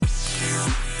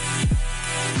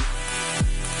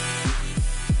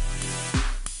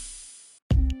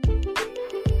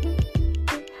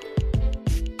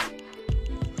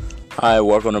Hi,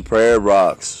 welcome to Prayer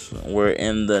Rocks. We're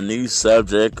in the new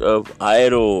subject of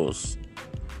idols.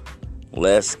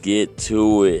 Let's get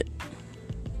to it.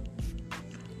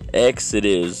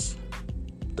 Exodus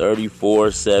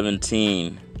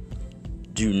 34:17.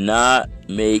 Do not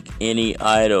make any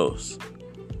idols.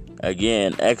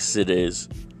 Again, Exodus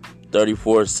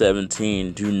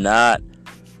 34:17. Do not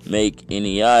make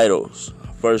any idols.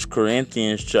 1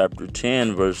 Corinthians chapter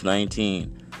 10 verse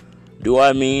 19. Do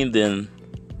I mean then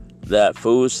that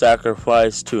food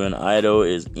sacrificed to an idol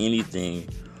is anything,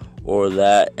 or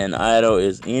that an idol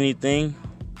is anything?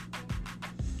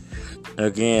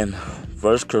 Again,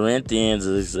 1 Corinthians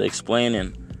is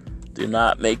explaining, do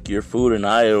not make your food an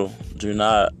idol. Do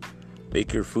not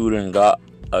make your food a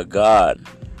god.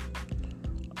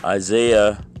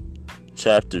 Isaiah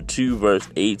chapter 2 verse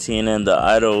 18, and the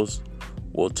idols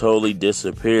will totally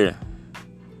disappear.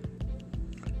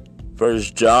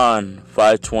 1 John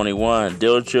 5:21,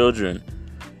 dear children,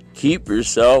 keep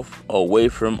yourself away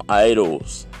from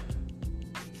idols.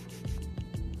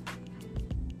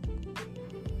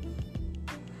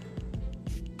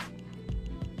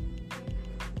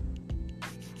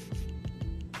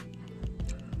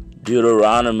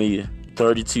 Deuteronomy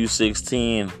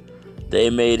 32:16, they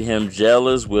made him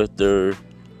jealous with their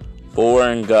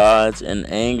foreign gods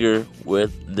and anger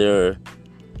with their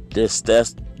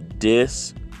detestable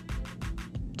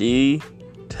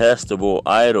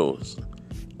idols.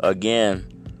 Again,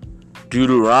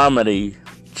 Deuteronomy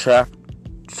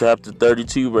chapter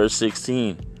 32 verse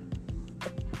 16.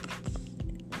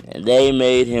 And they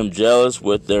made him jealous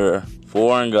with their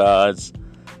foreign gods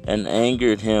and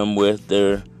angered him with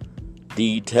their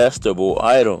detestable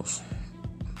idols.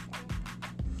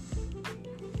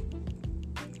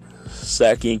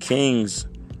 2 Kings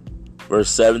chapter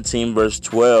 17 verse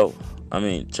 12.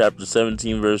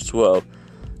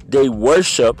 They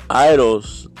worship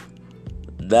idols.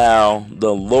 Thou,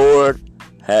 the Lord,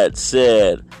 had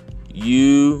said,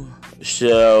 you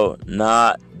shall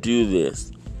not do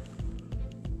this.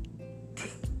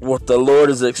 What the Lord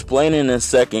is explaining in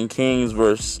 2 Kings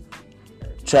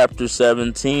chapter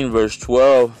 17 verse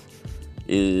 12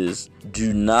 is,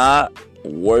 do not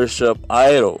worship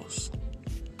idols.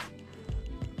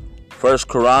 1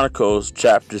 Chronicles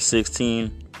chapter 16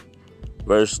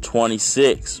 verse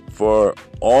 26, for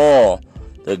all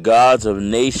the gods of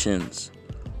nations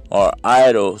are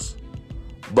idols,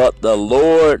 but the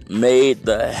Lord made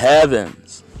the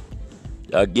heavens.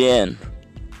 Again,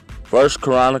 1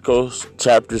 Chronicles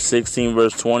chapter 16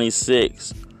 verse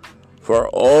 26, for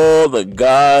all the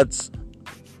gods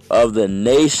of the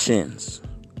nations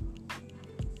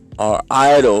are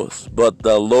idols, but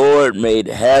the Lord made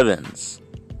heavens.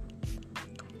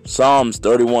 Psalms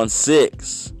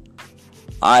 31:6,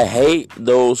 I hate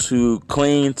those who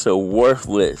cling to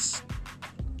worthless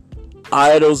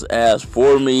idols. As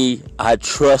for me, I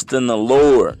trust in the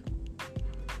Lord.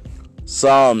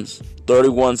 Psalms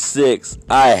 31:6,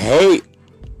 I hate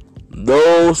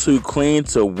those who cling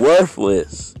to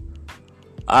worthless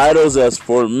idols. As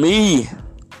for me,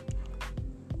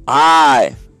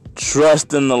 I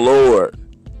trust in the Lord.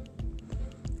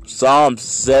 Psalms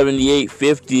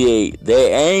 78:58,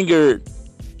 they angered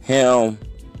him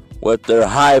with their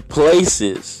high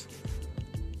places.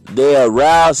 They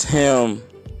aroused his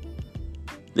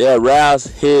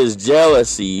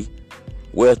jealousy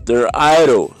with their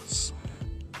idols.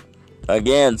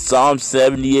 Again, Psalm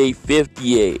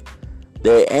 78:58,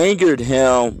 they angered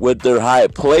him with their high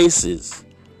places.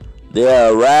 They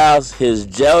aroused his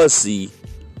jealousy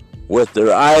with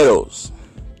their idols.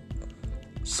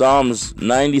 Psalms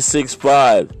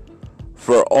 96:5,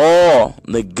 for all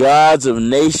the gods of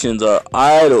nations are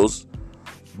idols,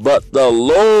 but the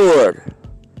Lord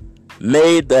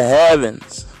made the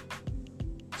heavens.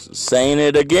 Saying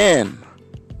it again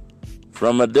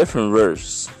from a different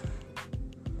verse.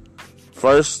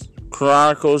 1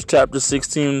 Chronicles chapter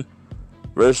 16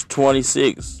 verse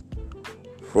 26,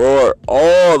 for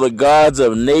all the gods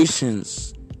of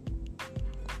nations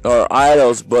are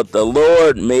idols, but the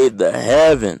Lord made the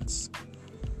heavens.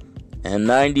 And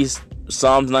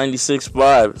Psalms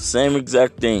 96:5, same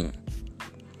exact thing.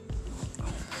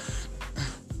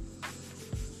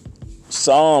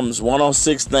 Psalms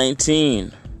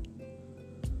 106:19,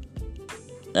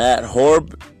 at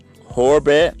Horeb,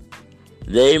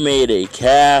 they made a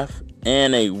calf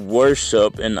and a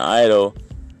worship an idol,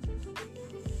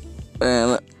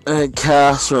 and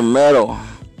calves from metal.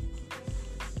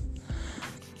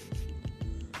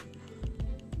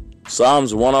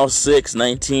 Psalms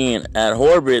 106:19, at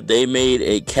Horeb they made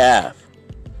a calf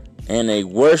and a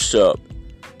worship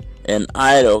an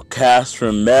idol cast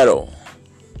from metal.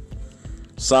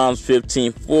 Psalms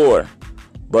 15:4.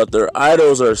 But their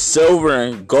idols are silver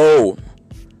and gold,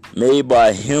 made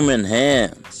by human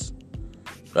hands.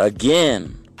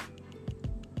 Again,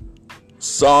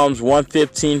 Psalms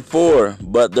 115:4.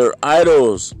 But their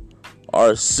idols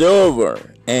are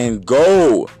silver and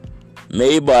gold,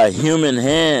 made by human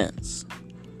hands.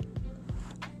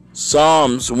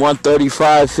 Psalms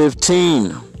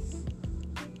 135:15.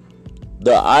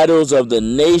 The idols of the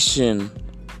nation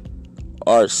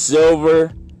are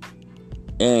silver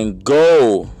and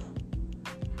gold,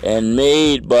 and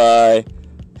made by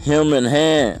human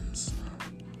hands.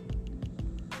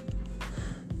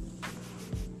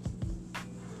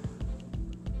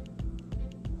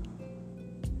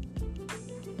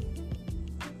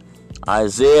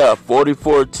 Isaiah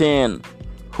 44:10.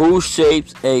 Who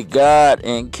shapes a god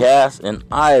and casts an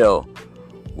idol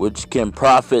which can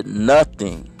profit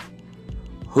nothing?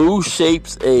 Who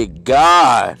shapes a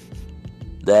god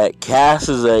that casts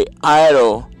an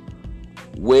idol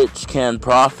which can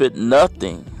profit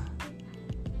nothing?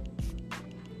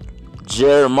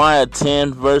 Jeremiah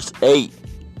 10:8.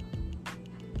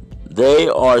 They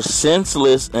are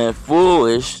senseless and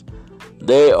foolish.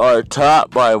 They are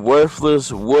taught by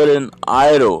worthless wooden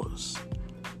idols.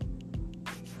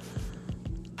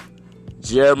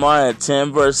 Jeremiah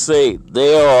 10:8.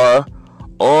 They are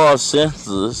all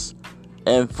senseless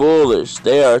and foolish.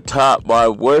 They are taught by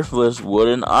worthless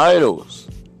wooden idols.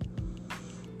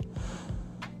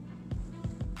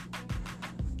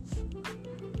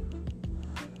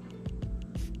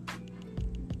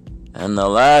 And the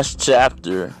last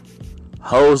chapter,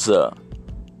 Hosea,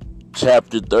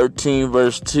 chapter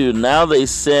 13:2. Now they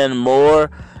sin more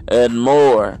and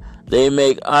more. They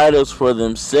make idols for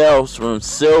themselves from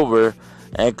silver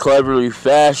and cleverly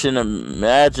fashion.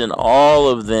 Imagine all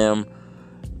of them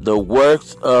the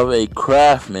works of a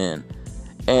craftsman.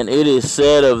 And it is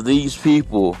said of these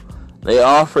people, they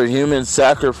offer human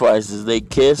sacrifices. They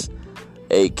kiss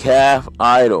a calf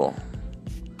idol.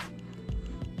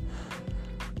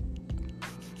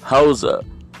 Hosea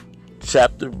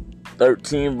chapter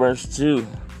 13:2.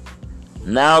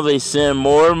 Now they sin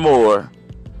more and more.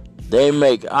 They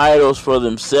make idols for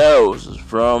themselves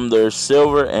from their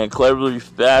silver and cleverly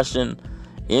fashioned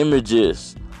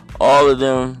images, all of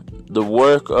them the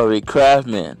work of a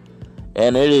craftsman.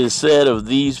 And it is said of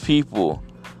these people,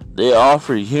 they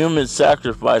offer human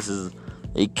sacrifices.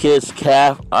 They kiss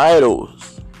calf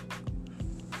idols.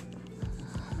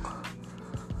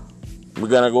 We're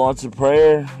going to go on to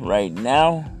prayer right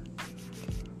now.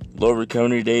 Lord, we come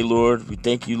today, Lord. We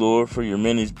thank you, Lord, for your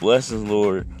many blessings,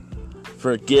 Lord.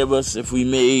 Forgive us if we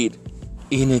made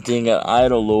anything an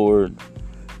idol, Lord.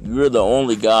 You're the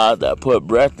only God that put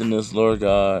breath in us, Lord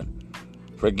God.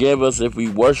 Forgive us if we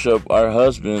worship our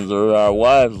husbands or our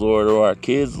wives, Lord, or our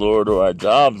kids, Lord, or our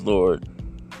jobs, Lord.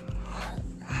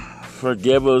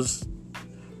 Forgive us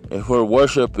if we're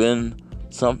worshiping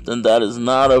something that is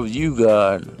not of you,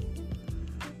 God.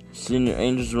 Send your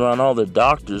angels around all the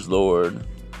doctors, Lord.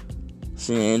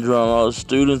 Send your angel around all the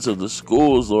students of the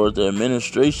schools, Lord, the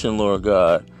administration, Lord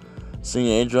God. Send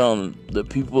your angel around the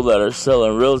people that are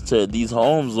selling real estate at these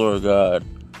homes, Lord God.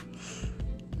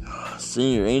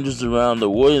 Send your angels around the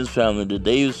Williams family, the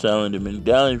Davis family, the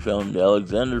McDowell family, the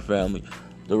Alexander family,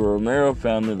 the Romero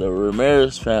family, the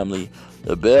Ramirez family,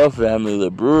 the Bell family,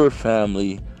 the Brewer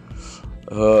family,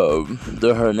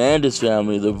 the Hernandez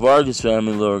family, the Vargas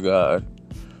family, Lord God.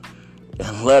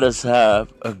 And let us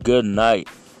have a good night.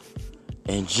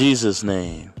 In Jesus'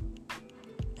 name,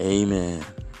 amen.